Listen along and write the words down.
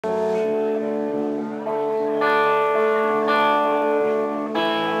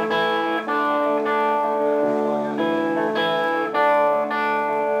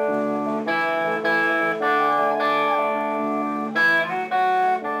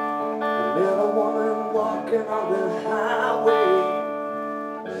working on the highway.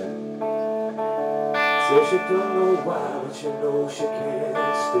 Says she don't know why, but she knows she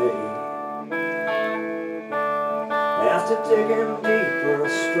can't stay. After digging deeper, I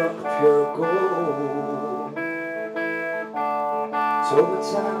struck pure gold. So the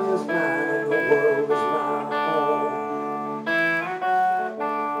time is mine and the world is my own.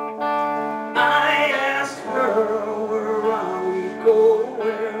 I asked her, where are we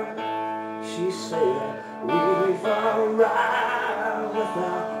going? She said, we've arrived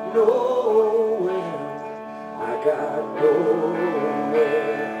without knowing. I got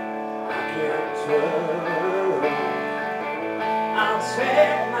nowhere I can't turn. I'll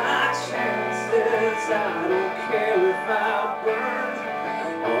take my chances, I don't care if I burn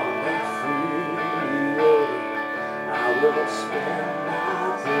on that freeway. I will spend my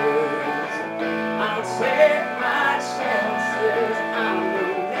days. I'll take my chances, I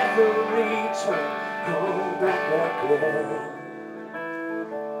will never return, come back again.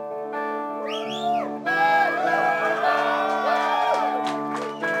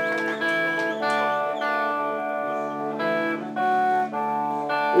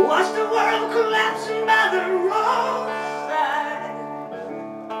 Watch the world collapsing by the roadside.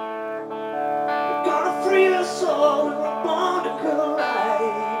 We're gonna free us all, we were born to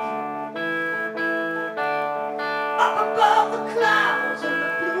collide. Up above the clouds and the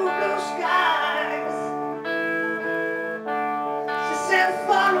blue, blue skies. She said,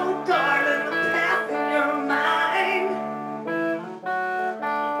 follow, darling, the path in your mind.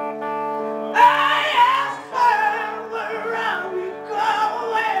 I asked her, where are we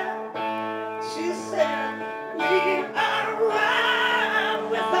going? She said, we arrived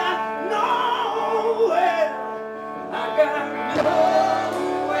without nowhere. I got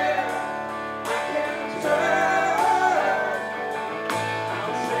nowhere I can turn.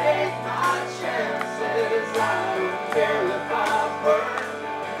 I'll take my chances, I don't care if I burn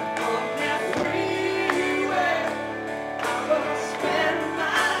on that freeway. I will spend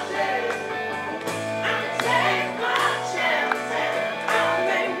my days. I'll take my chances, I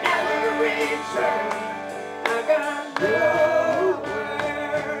may never return.